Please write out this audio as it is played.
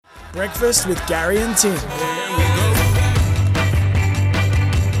Breakfast with Garry and Tim.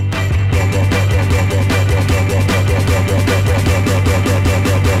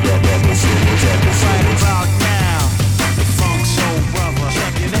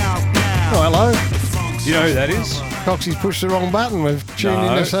 Oh, hello. Do you know who that is? Coxie's pushed the wrong button. We've tuned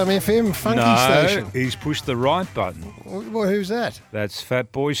into some FM funky station. He's pushed the right button. Well, who's that? That's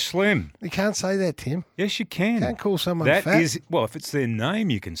Fat Boy Slim. You can't say that, Tim. Yes, you can. Can't call someone That fat. is, well, if it's their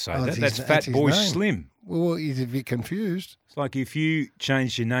name, you can say that. That's his Fat Boy name. Slim. Well, he's a bit confused. It's like if you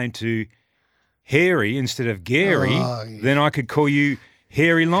changed your name to Hairy instead of Garry, then I could call you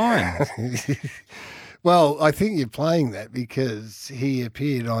Hairy Lyon. Well, I think you're playing that because he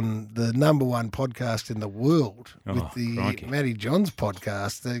appeared on the number one podcast in the world with the crikey. Matty Johns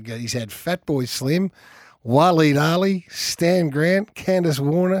podcast. He's had Fat Boy Slim, Waleed Ali, Stan Grant, Candace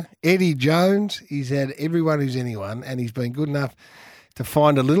Warner, Eddie Jones. He's had everyone who's anyone, and he's been good enough to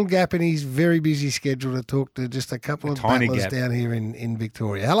find a little gap in his very busy schedule to talk to just a couple of tiny battlers gap. down here in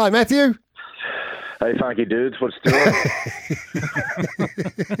Victoria. Hello, Matthew. Hey, funky dudes, what's doing?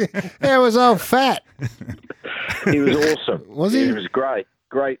 How was old Fat? He was awesome. Was he? He was great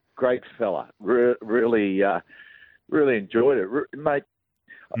fella. Really enjoyed it, mate.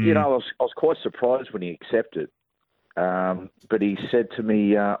 You know, I was quite surprised when he accepted. But he said to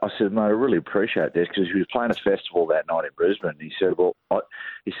me, I said, mate, I really appreciate this because he was playing a festival that night in Brisbane. He said,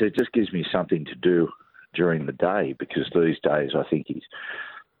 he said, it just gives me something to do during the day because these days I think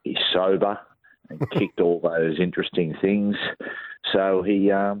he's sober and kicked all those interesting things. So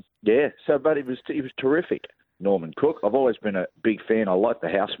but he was terrific. Norman Cook. I've always been a big fan. I like the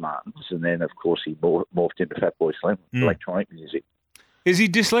House Martins, and then of course he morphed into Fat Boy Slim, electronic music. Is he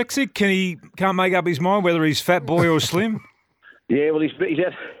dyslexic? Can't make up his mind whether he's Fat Boy or Slim? Yeah, well, he's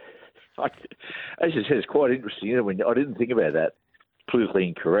had, as you said, it's quite interesting. You know, I didn't think about that. Politically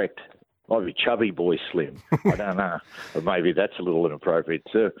incorrect. Might be Chubby Boy Slim. I don't know. Or maybe that's a little inappropriate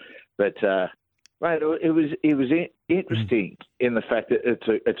too. But mate, it was interesting in the fact that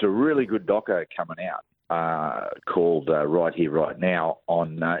it's a really good doco coming out called Right Here, Right Now.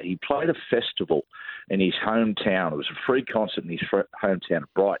 He played a festival in his hometown. It was a free concert in his hometown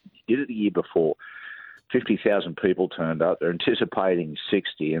of Brighton. He did it the year before. 50,000 people turned up. They're anticipating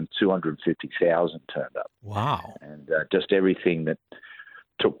 60, and 250,000 turned up. Wow. And just everything that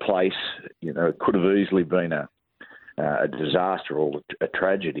took place, you know, it could have easily been a disaster or a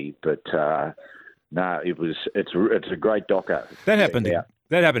tragedy, but no, it's a great doco. That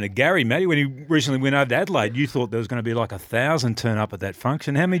happened to Garry, Matty, when he recently went over to Adelaide. You thought there was going to be like 1,000 turn up at that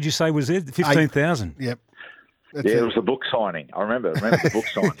function. How many did you say was there? 15,000. Yep. It was the book signing. I remember the book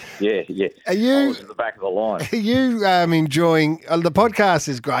signing. Yeah. Are you, I was at the back of the line. Are you enjoying the podcast?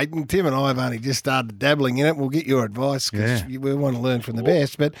 Is great, and Tim and I have only just started dabbling in it. We'll get your advice because we want to learn from the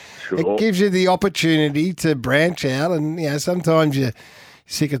best. But it gives you the opportunity to branch out, and you know sometimes you're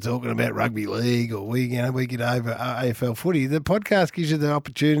sick of talking about rugby league or we get over AFL footy. The podcast gives you the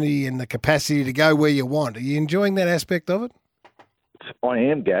opportunity and the capacity to go where you want. Are you enjoying that aspect of it? I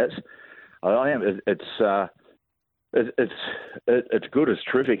am, Gaz. I am. It's good. It's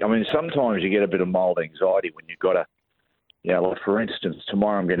terrific. I mean, sometimes you get a bit of mild anxiety when you've got to, like for instance,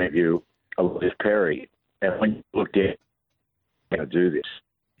 tomorrow I'm going to have you a Liv Perry, and when you look down, going to do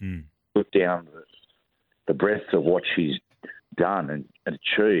this, look down the breadth of what she's done and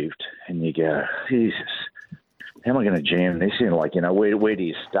achieved, and you go, Jesus, how am I going to jam this in? Like, you know, where do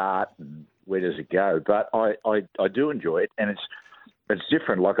you start and where does it go? But I do enjoy it, and it's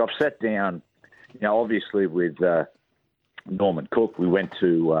different. Like I've sat down, you know, obviously with Norman Cook, we went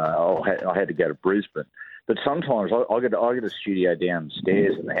to. I had to go to Brisbane, but sometimes I get a studio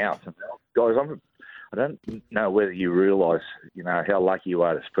downstairs in the house, and guys, I don't know whether you realise, you know, how lucky you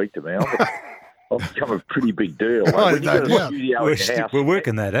are to speak to me. I've become a pretty big deal. Like, when you got a studio in your house, we're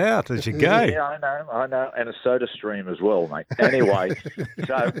working that out as you go. Yeah, I know, and a soda stream as well, mate. Anyway,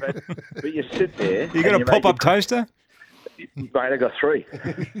 but you sit there. You got a pop-up toaster? Mate, I got 3.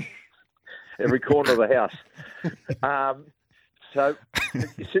 Every corner of the house. So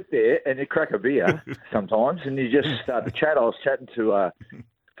you sit there and you crack a beer sometimes, and you just start to chat. I was chatting to a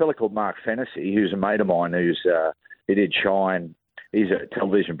fella called Mark Fennessy, who's a mate of mine, he did Shine. He's a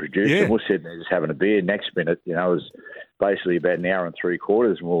television producer, and we're sitting there just having a beer. Next minute, you know, it was basically about an hour and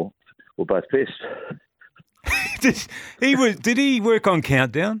 3/4, and we're both pissed. Did he work on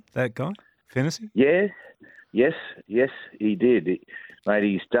Countdown, that guy, Fennessy? Yeah, yes, he did. Mate,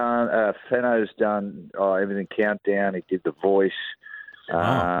 he's done. Fenno's done everything. Countdown. He did The Voice.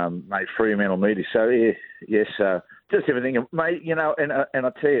 Mate, Fremantle Media. So yes, just everything, mate. You know, and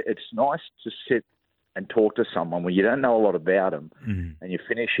I tell you, it's nice to sit and talk to someone when you don't know a lot about them, and you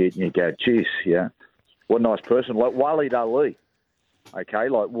finish it and you go, geez, yeah, what a nice person. Like Waleed Ali, okay?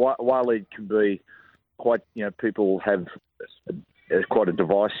 Like Waleed can be quite, people have quite a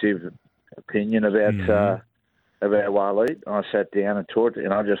divisive opinion about Waleed. I sat down and talked,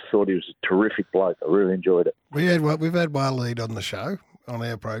 and I just thought he was a terrific bloke. I really enjoyed it. We've had Waleed on the show, on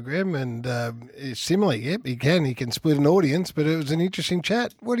our program, and similarly, yep, he can split an audience, but it was an interesting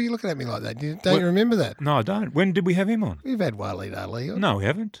chat. What are you looking at me like that? Don't you remember that? No, I don't. When did we have him on? We've had Waleed Ali on. No, we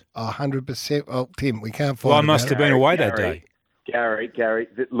haven't. 100%. Oh, Tim, we can't find. Well, I must have been away that day. Gary,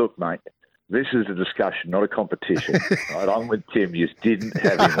 look, mate. This is a discussion, not a competition. Right? I'm with Tim. You didn't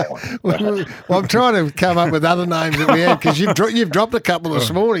have him on. Well, I'm trying to come up with other names that we had because you've dropped a couple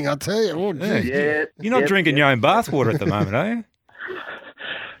this morning, I'll tell you. Oh, yeah, you're not drinking your own bathwater at the moment, are you?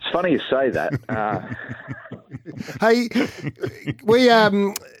 It's funny you say that. Hey,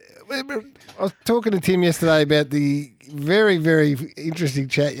 I was talking to Tim yesterday about the very, very interesting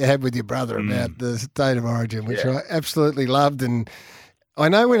chat you had with your brother about the state of origin, which I absolutely loved. And I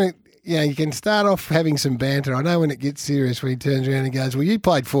know when you can start off having some banter. I know when it gets serious when he turns around and goes, well, you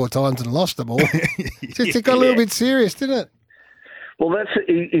played 4 times and lost them all. It got a little bit serious, didn't it? Well, that's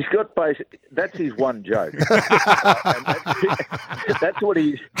his one joke. that's what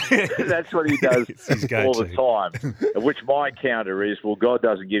he does all the time. Which my counter is, well, God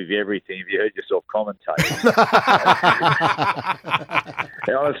doesn't give you everything if you heard yourself commentate.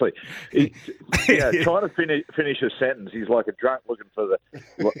 Honestly, trying to finish a sentence, he's like a drunk looking for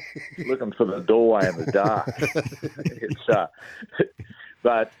the doorway in the dark.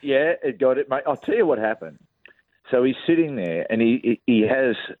 But yeah, it got it, mate. I'll tell you what happened. So he's sitting there, and he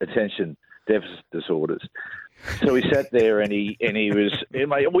has attention deficit disorders. So he sat there, and he was.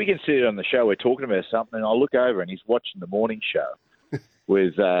 We can see it on the show. We're talking about something, and I look over, and he's watching the morning show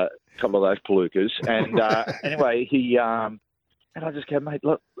with a couple of those palookas. And anyway, and I just go, mate,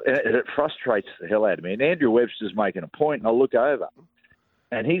 look, it frustrates the hell out of me. And Andrew Webster's making a point, and I look over,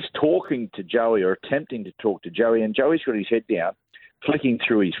 and he's talking to Joey or attempting to talk to Joey, and Joey's got his head down, flicking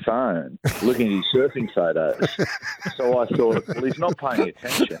through his phone, looking at his surfing photos. So I thought, well, he's not paying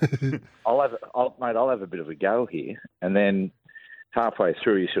attention. I'll have a bit of a go here. And then halfway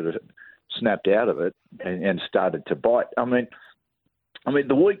through, he sort of snapped out of it and started to bite. I mean,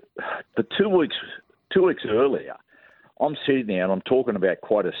 the 2 weeks earlier, I'm sitting there and I'm talking about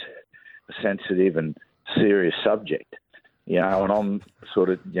quite a sensitive and serious subject. And I'm sort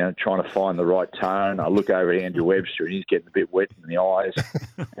of, trying to find the right tone. I look over at Andrew Webster and he's getting a bit wet in the eyes.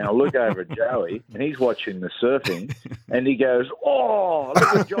 And I look over at Joey and he's watching the surfing and he goes, oh,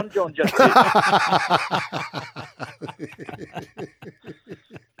 look what John just did.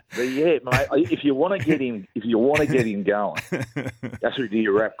 But yeah, mate, if you want to get him going, that's what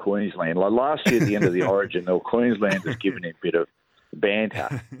you wrap Queensland. Like last year at the end of the Origin, Queenslanders giving him a bit of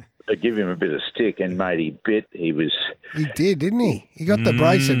banter. They give him a bit of stick, and mate, he did, didn't he? He got the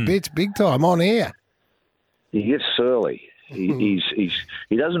brace of bits big time on air. He gets surly. He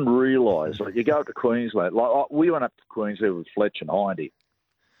doesn't realise. Like you go up to Queensland. Like we went up to Queensland with Fletch and Hindy.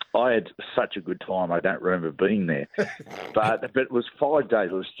 I had such a good time. I don't remember being there, but it was 5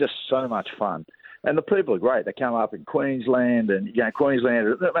 days. It was just so much fun, and the people are great. They come up in Queensland, and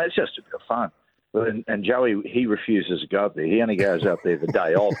Queensland. It's just a bit of fun. And Joey, he refuses to go up there. He only goes up there the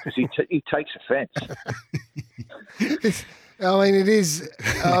day off because he takes offence. It is.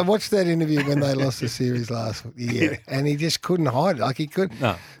 I watched that interview when they lost the series last year, and he just couldn't hide it. Like he couldn't.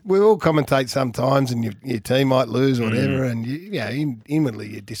 No. We all commentate sometimes, and your team might lose or whatever, and inwardly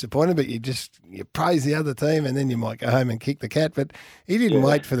you're disappointed, but you praise the other team, and then you might go home and kick the cat. But he didn't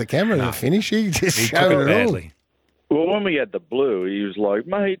wait for the camera to finich. He just showed it badly. All. Well, when we had the blue, he was like,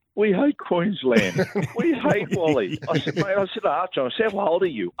 mate, we hate Queensland. We hate Wally. I said, mate, Archer, how old are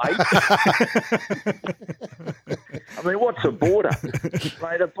you? 8? I mean, what's a border?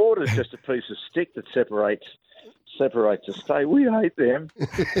 Mate, a border is just a piece of stick that separates a state. We hate them.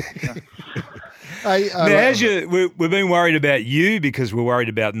 We've been worried about you because we're worried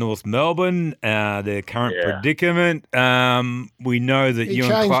about North Melbourne, their current predicament. We know that you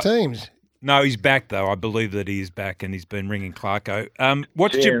changed teams. No, he's back though. I believe that he is back, and he's been ringing Clarko.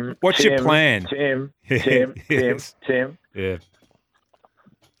 What's your plan? Tim. Yeah.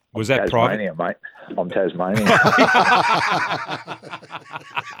 Was that Tasmania, private? Mate. I'm Tasmania.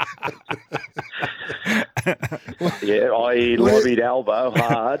 Yeah, I lobbied Albo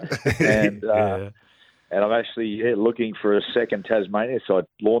hard, and I'm actually looking for a second Tasmania side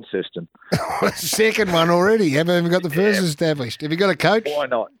lawn system. Second one already? Haven't even got the first established. Have you got a coach?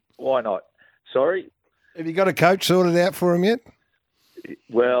 Why not? Sorry? Have you got a coach sorted out for him yet?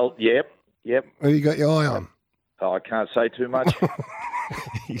 Well, yep. Yep. Who you got your eye on? Oh, I can't say too much.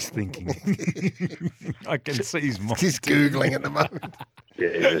 He's thinking. I can see his mind. He's Googling at the moment.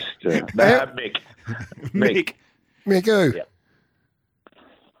 Yeah, just Mick. Mick who? Yep.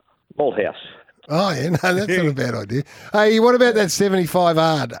 Malthouse. Oh, yeah, no, that's not a bad idea. Hey, what about that 75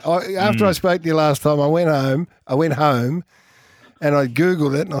 hard? After I spoke to you last time, I went home and I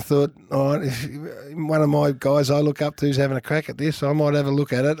Googled it and I thought, all right, if one of my guys I look up to is having a crack at this, I might have a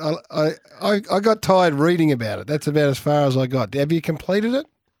look at it. I got tired reading about it. That's about as far as I got. Have you completed it?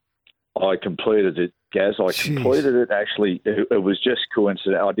 I completed it, Gaz. Completed it, actually. It was just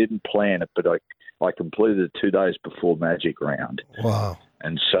coincidental. I didn't plan it, but I completed it 2 days before Magic Round. Wow.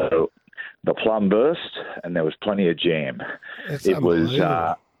 And so the plum burst, and there was plenty of jam. It was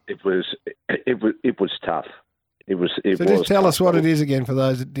tough. So just tell us what it is again for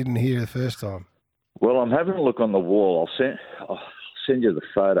those that didn't hear the first time. Well, I'm having a look on the wall. I'll send you the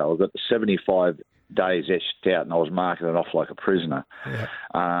photo. I've got the 75 days etched out, and I was marking it off like a prisoner. Yeah.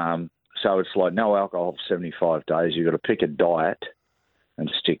 So it's like no alcohol for 75 days. You've got to pick a diet and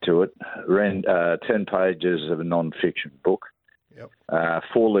stick to it. 10 pages of a non-fiction book. Yep.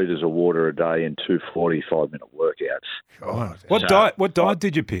 4 litres of water a day and 2 45-minute workouts. God. What diet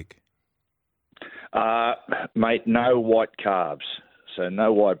did you pick? Mate, no white carbs. So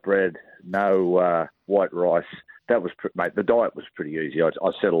no white bread, no white rice. That was, mate, the diet was pretty easy. I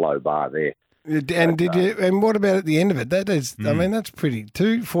set a low bar there. And and what about at the end of it? That is, I mean, that's pretty.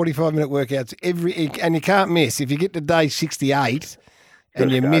 2 45-minute workouts and you can't miss. If you get to day 68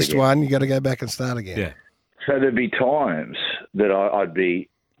 and you missed one, you got to go back and start again. Yeah. So there'd be times that I'd be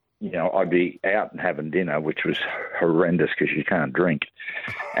out and having dinner, which was horrendous because you can't drink.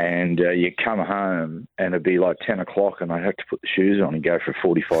 And you come home and it'd be like 10 o'clock and I'd have to put the shoes on and go for a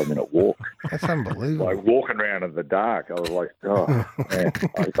 45-minute walk. That's unbelievable. Like walking around in the dark. I was like, oh, man.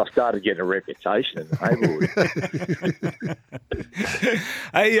 I started getting a reputation in the neighbourhood.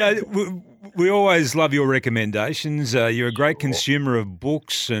 Hey, we always love your recommendations. You're a great consumer of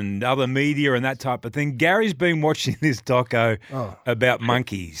books and other media and that type of thing. Gary's been watching this doco about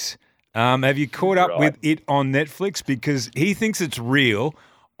monkeys. Have you caught up with it on Netflix? Because he thinks it's real.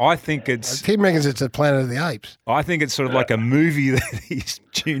 I think it's... Tim reckons it's a Planet of the Apes. I think it's sort of like a movie that he's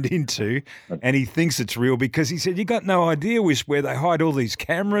tuned into, and he thinks it's real because he said, you got no idea where they hide all these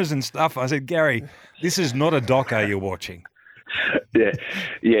cameras and stuff. I said, Gary, this is not a doco you're watching. Yeah.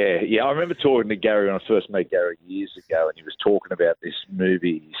 I remember talking to Garry when I first met Garry years ago, and he was talking about this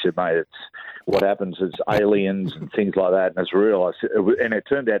movie. He said, mate, what happens is aliens and things like that, and it's real. I said, and it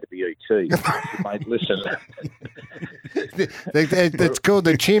turned out to be E.T. I said, mate, listen. It's called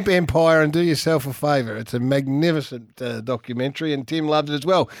The Chimp Empire, and do yourself a favour. It's a magnificent documentary, and Tim loves it as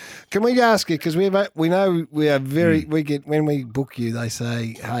well. Can we ask you, because we know we are very, we get, when we book you, they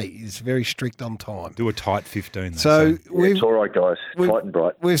say, hey, it's very strict on time. Do a tight 15. So it's all right, guys. Tight and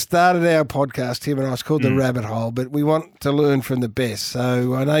bright. We've started our podcast, Tim and I. It's called The Rabbit Hole, but we want to learn from the best.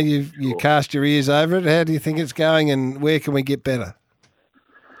 So I know you cast your ears over it. How do you think it's going, and where can we get better?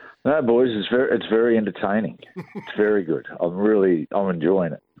 No, boys, it's very entertaining. It's very good. I'm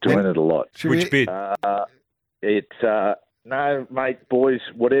enjoying it. Doing it a lot. Which bit? No, mate, boys,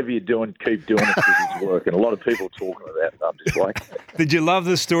 whatever you're doing, keep doing it because it's working. A lot of people talking about it up this way. Did you love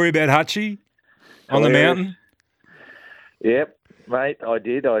the story about Hutchie on the mountain? Yep, mate, I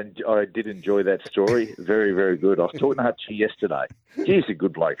did. I did enjoy that story. Very, very good. I was talking to Hutchie yesterday. He's a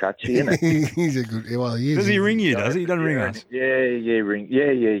good bloke, Hutchie, isn't he? He's a good. Well, he is. Does he ring you? Does he? He doesn't ring us. Yeah, ring.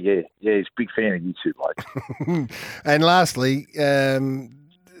 Yeah. He's a big fan of you two blokes. And lastly,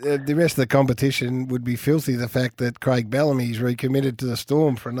 the rest of the competition would be filthy. The fact that Craig Bellamy's recommitted to the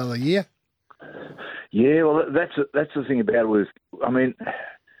Storm for another year. Yeah, well, that's the thing about it was, I mean,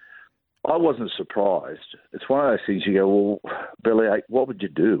 I wasn't surprised. It's one of those things you go, well, Belly, what would you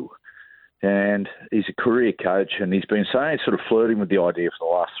do? And he's a career coach, and he's been saying, sort of flirting with the idea for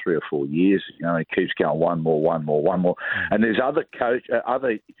the last 3 or 4 years. You know, he keeps going one more. And there's other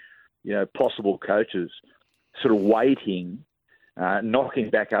possible coaches sort of waiting,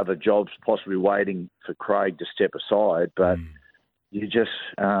 knocking back other jobs, possibly waiting for Craig to step aside. But you just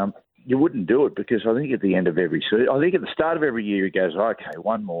you wouldn't do it because I think at the end of every season, I think at the start of every year, he goes, okay,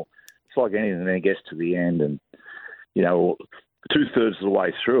 one more. It's like anything, and then he gets to the end, and 2/3 of the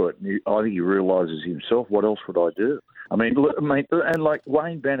way through it, and I think he realises himself, what else would I do? I mean, and like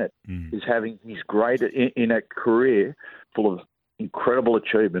Wayne Bennett is having his greatest in a career full of incredible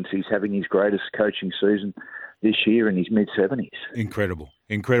achievements. He's having his greatest coaching season this year in his mid-70s. Incredible.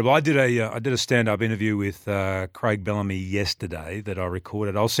 I did a stand-up interview with Craig Bellamy yesterday that I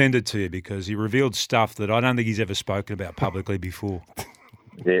recorded. I'll send it to you because he revealed stuff that I don't think he's ever spoken about publicly before.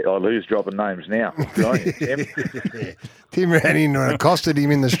 Yeah, who's dropping names now? Good on you, Tim. Tim ran in and accosted him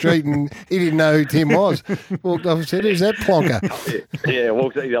in the street, and he didn't know who Tim was. Walked off and said, "Who's that plonker?" Yeah,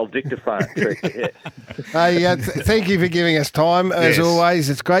 walked the old dictaphone trick. Yeah. Hey, thank you for giving us time. As always,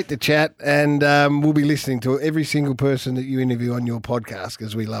 it's great to chat, and we'll be listening to every single person that you interview on your podcast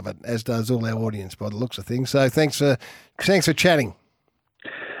because we love it, as does all our audience by the looks of things. So thanks for chatting.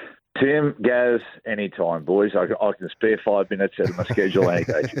 Tim, Gaz, anytime, boys. I can spare 5 minutes out of my schedule any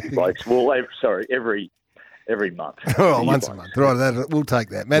day. Well, every month. Oh, once a month. Right, we'll take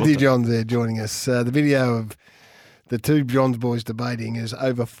that. Matthew Johns there joining us. The video of the two Johns boys debating is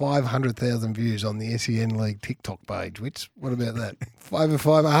over 500,000 views on the SEN League TikTok page. What about that? Over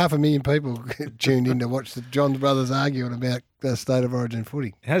 500,000 people tuned in to watch the Johns brothers arguing about the State of Origin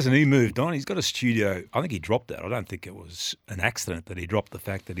footy. Hasn't he moved on? He's got a studio. I think he dropped that. I don't think it was an accident that he dropped the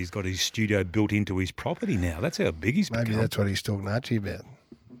fact that he's got his studio built into his property now. That's how big he's become. Maybe that's what he's talking to Archie about.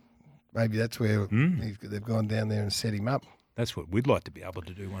 Maybe that's where they've gone down there and set him up. That's what we'd like to be able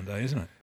to do one day, isn't it?